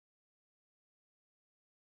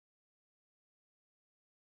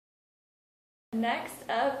Next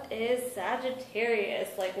up is Sagittarius,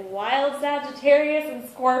 like wild Sagittarius and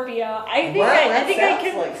Scorpio. I think I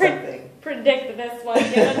can predict this one,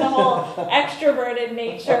 given the whole extroverted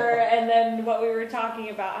nature, and then what we were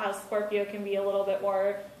talking about, how Scorpio can be a little bit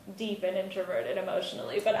more deep and introverted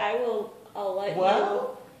emotionally. But I'll let you.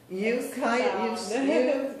 Well, you've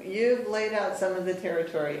laid out some of the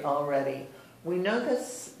territory already. We know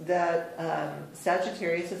that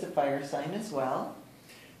Sagittarius is a fire sign as well.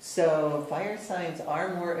 So fire signs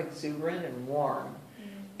are more exuberant and warm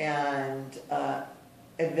and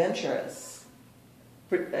adventurous.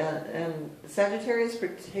 And Sagittarius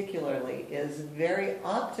particularly is very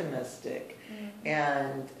optimistic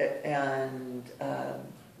and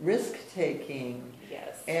risk-taking,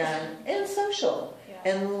 and social,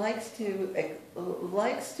 and likes to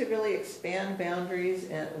really expand boundaries,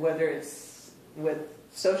 and whether it's with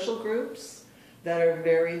social groups that are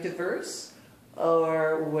very diverse,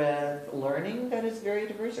 or with learning that is very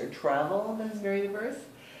diverse, or travel that is very diverse.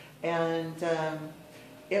 And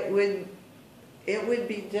it would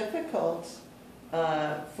be difficult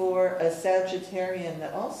for a Sagittarian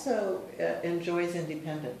that also enjoys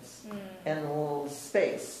independence and a little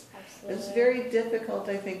space. Absolutely. It's very difficult,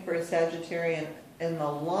 I think, for a Sagittarian in the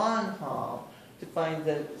long haul to find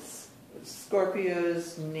that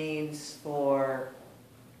Scorpio's needs for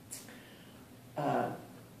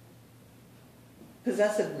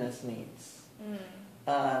possessiveness needs,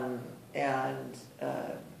 and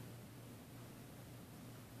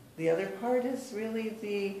the other part is really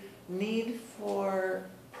the need for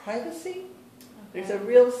privacy. There's a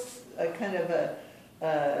real kind of a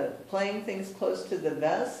playing things close to the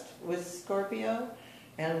vest with Scorpio,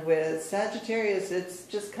 and with Sagittarius it's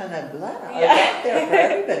just kind of blah, out there for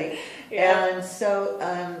everybody. And so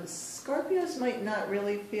Scorpios might not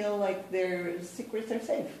really feel like their secrets are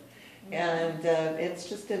safe. And it's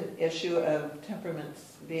just an issue of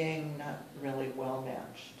temperaments being not really well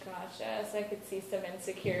matched. Gotcha. So I could see some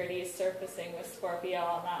insecurities surfacing with Scorpio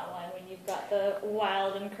on that one when you've got the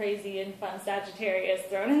wild and crazy and fun Sagittarius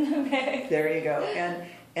thrown in the mix. There you go.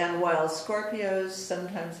 And while Scorpios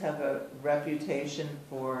sometimes have a reputation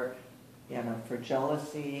for, for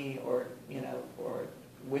jealousy or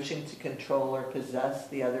wishing to control or possess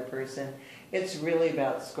the other person, it's really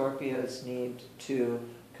about Scorpio's need to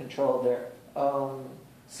control their own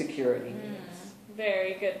security needs.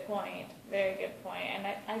 Very good point. Very good point. And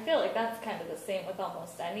I feel like that's kind of the same with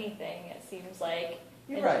almost anything. It seems like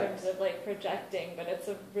terms of like projecting, but it's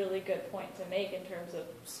a really good point to make in terms of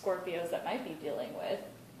Scorpios that might be dealing with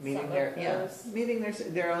meeting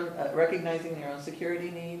their own, recognizing their own security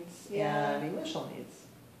needs and emotional needs.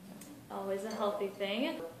 Always a healthy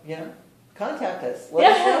thing. Contact us.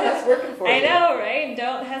 Let us know what's working for you. I know, right?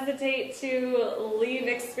 Don't hesitate to leave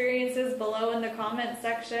experiences below in the comment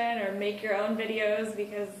section or make your own videos,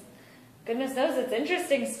 because goodness knows it's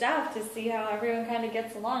interesting stuff to see how everyone kind of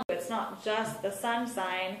gets along. It's not just the sun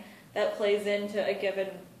sign that plays into a given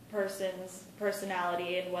person's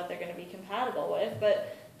personality and what they're going to be compatible with,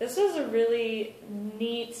 but this was a really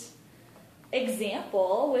neat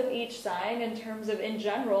example with each sign in terms of, in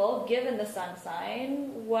general, given the sun sign,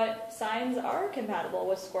 what signs are compatible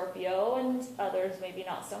with Scorpio and others maybe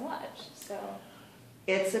not so much. So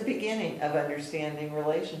it's a beginning of understanding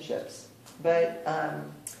relationships, but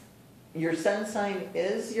your sun sign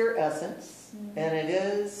is your essence, and it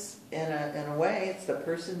is in a way it's the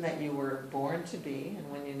person that you were born to be,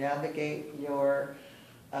 and when you navigate your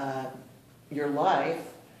life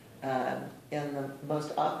in the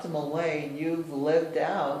most optimal way, you've lived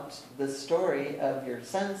out the story of your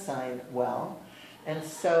sun sign well. And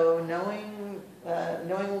so knowing a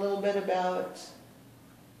little bit about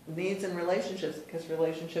needs and relationships, because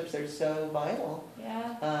relationships are so vital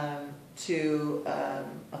to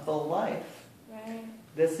a full life. Right.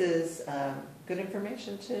 This is good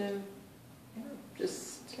information to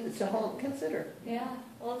consider. Yeah.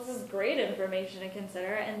 Well, this is great information to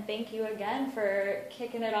consider, and thank you again for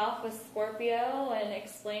kicking it off with Scorpio and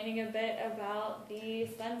explaining a bit about the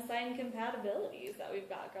sun sign compatibilities that we've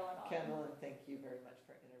got going on. Kendall, and thank you very much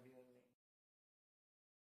for